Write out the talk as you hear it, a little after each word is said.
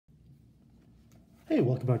Hey,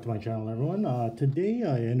 welcome back to my channel, everyone. Today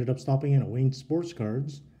I ended up stopping in at Wayne Sports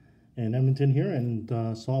Cards in Edmonton here and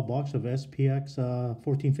saw a box of SPX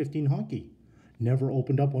 14-15 hockey. Never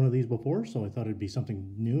opened up one of these before, so I thought it'd be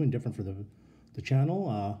something new and different for the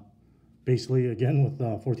channel. Basically, again, with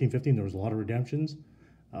 14-15, there was a lot of redemptions,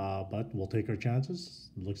 but we'll take our chances.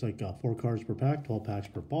 It looks like 4 cards per pack, 12 packs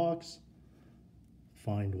per box.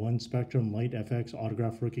 Find 1 Spectrum Light FX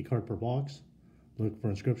autographed rookie card per box. Look for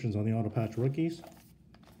inscriptions on the auto patch rookies.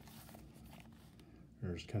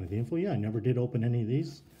 There's kind of the info. Yeah, I never did open any of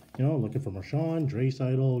these. You know, looking for Marchand,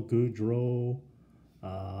 Draisaitl, Gaudreau.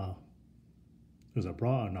 There's a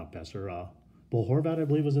not Besser. Bull Horvat, I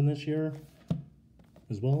believe, was in this year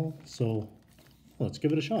as well. So let's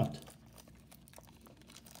give it a shot.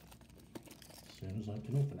 As soon as I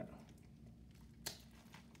can open it.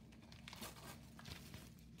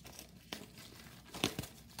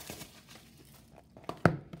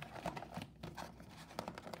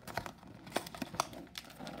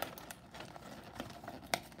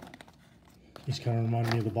 These kind of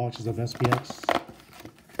remind me of the boxes of SPX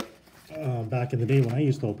back in the day when I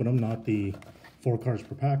used to open them, not the 4 cards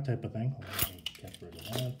per pack type of thing. Let me get rid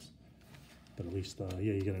of that. But at least,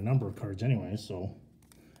 yeah, you get a number of cards anyway. So,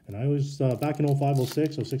 and I was, back in 05,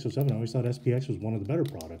 06, 06, 07, I always thought SPX was one of the better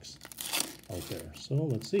products out there. So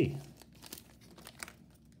let's see.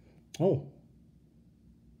 Oh,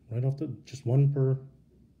 right off the, just 1 per,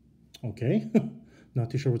 okay. Not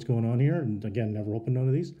too sure what's going on here. And again, never opened none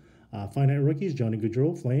of these. Finite Rookies, Johnny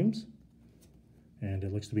Gaudreau, Flames. And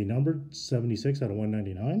it looks to be numbered 76 out of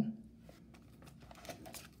 199.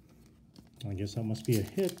 I guess that must be a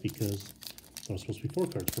hit because it's supposed to be 4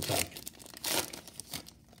 cards per pack.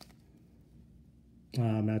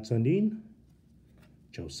 Matt Sundin,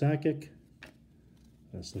 Joe Sakic.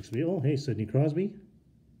 This looks to be, oh, hey, Sidney Crosby.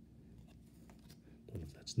 Don't know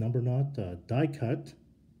if that's numbered or not. Die cut.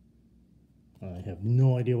 I have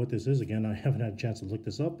no idea what this is. Again, I haven't had a chance to look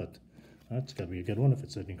this up, but that's got to be a good one if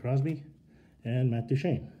it's Sidney Crosby. And Matt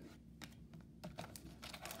Duchene.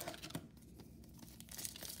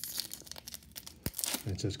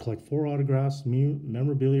 And it says collect 4 autographs,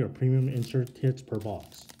 memorabilia, or premium insert hits per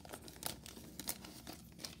box.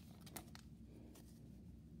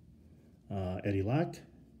 Eddie Lack.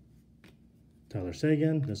 Tyler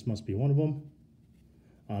Seguin. This must be one of them.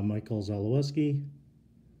 Michael Zalewski.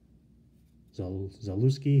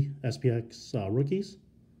 Zalewski, SPX rookies.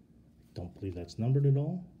 Don't believe that's numbered at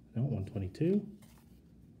all. No, 122.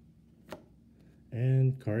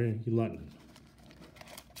 And Kari Lutton.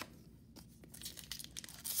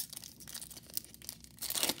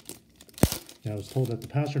 Now, I was told that the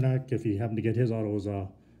Pasternak, if you happen to get his auto, was a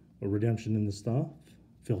redemption in the stuff.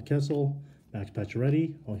 Phil Kessel, Max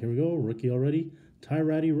Pacioretty. Oh, here we go, rookie already. Ty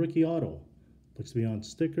Ratty rookie auto. Looks to be on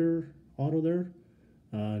sticker auto there.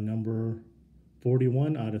 Number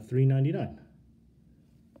 41 out of 399.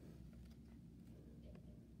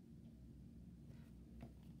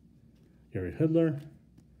 Harry Hudler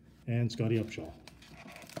and Scotty Upshaw.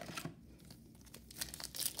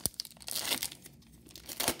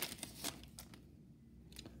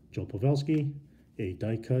 Joe Pavelski, a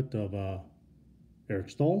die cut of Eric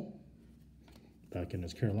Stahl back in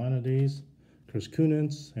his Carolina days. Chris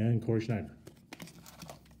Kunitz and Corey Schneider.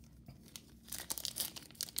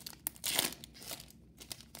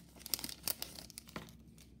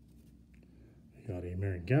 Got a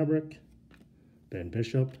Marian Gaborik, Ben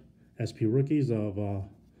Bishop, SP rookies of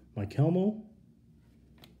Mike Helmo,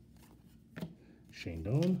 Shane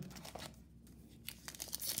Doan,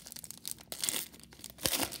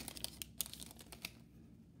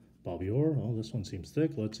 Bobby Orr. Oh, this one seems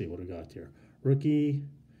thick. Let's see what we got here. Rookie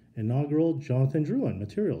inaugural Jonathan Drouin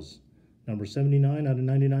materials, number 79 out of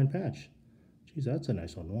 99 patch. Geez, that's a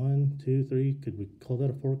nice one. 1, 2, 3. Could we call that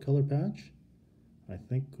a 4-color patch? I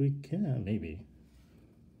think we can, maybe.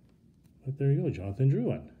 But there you go, Jonathan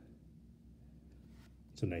Drouin.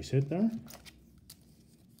 It's a nice hit there.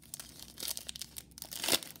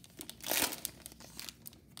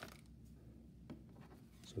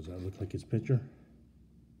 So does that look like his picture?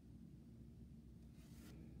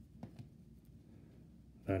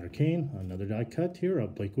 Vander Kane, another die cut here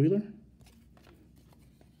of Blake Wheeler.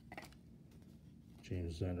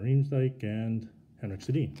 James Van Riemsdyk and Henrik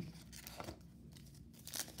Sedin.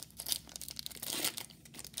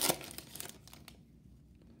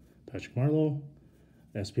 Patrick Marleau,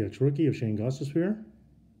 SPX rookie of Shane Gostisbehere.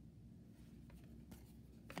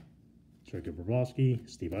 Sergei Bobrovsky,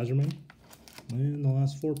 Steve Yzerman. And the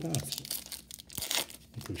last 4 packs.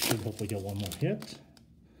 I think we should hopefully get one more hit.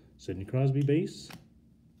 Sidney Crosby base.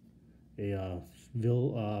 A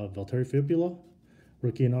Valtteri Filppula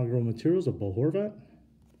Rookie inaugural materials of Bo Horvat,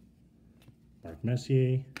 Mark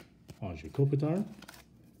Messier, Anze Kopitar.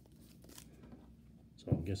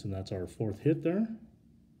 So I'm guessing that's our fourth hit there.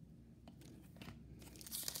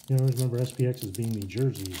 You always remember SPX as being the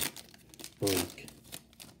jersey break.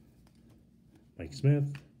 Mike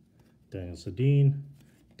Smith, Daniel Sedin,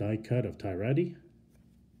 die cut of Tyrati,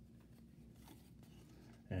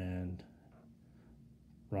 and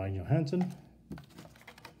Ryan Johansson.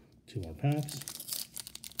 2 more packs.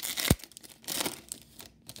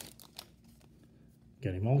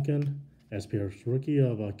 Kenny Malkin, SPX rookie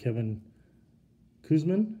of Kevin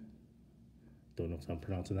Kuzman. Don't know if I'm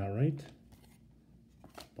pronouncing that right.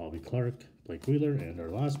 Bobby Clark, Blake Wheeler, and our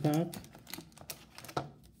last pack.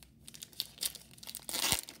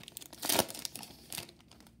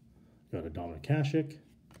 Got a Dominic Hasek,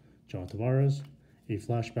 John Tavares, a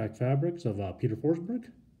flashback fabrics of Peter Forsberg,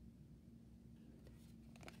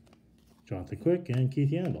 Jonathan Quick, and Keith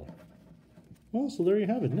Yandel. Well, so there you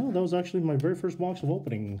have it. No, that was actually my very first box of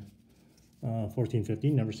opening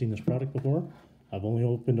 14-15. Never seen this product before. I've only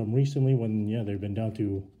opened them recently when, yeah, they've been down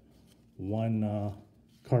to 1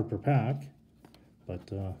 card per pack. But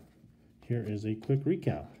here is a quick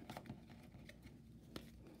recap.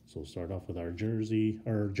 So we'll start off with our jersey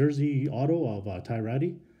auto of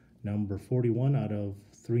Tyrati, number 41 out of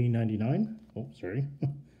 399. Oh, sorry.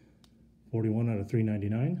 41 out of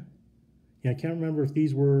 399. Yeah, I can't remember if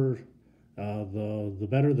these were the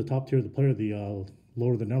better, the top tier of the player, the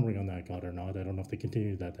lower the numbering on that got or not. I don't know if they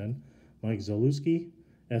continued that then. Mike Zalewski,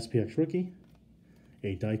 SPX rookie.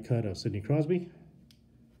 A die cut of Sidney Crosby.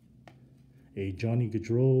 A Johnny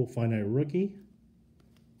Gaudreau finite rookie.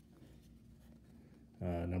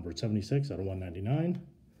 Number 76 out of 199.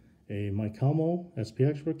 A Mike Hamo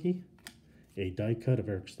SPX rookie. A die cut of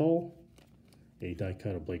Eric Stahl. A die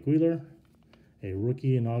cut of Blake Wheeler. A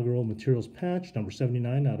rookie inaugural materials patch, number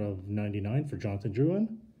 79 out of 99 for Jonathan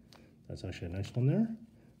Drouin. That's actually a nice one there.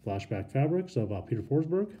 Flashback fabrics of Peter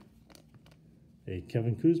Forsberg. A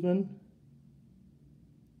Kevin Kuzman,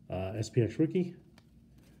 SPX rookie.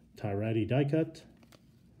 Tyrati die cut.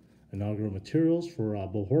 Inaugural materials for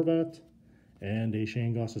Bo Horvat. And a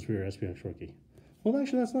Shane Gostisbehere SPX rookie. Well,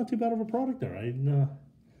 actually, that's not too bad of a product there. At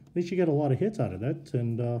least you get a lot of hits out of that.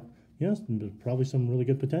 And, yeah, probably some really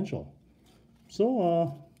good potential.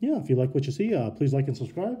 So, yeah, if you like what you see, please like and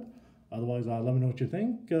subscribe. Otherwise, let me know what you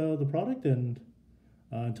think of the product. And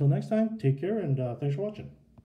until next time, take care, and thanks for watching.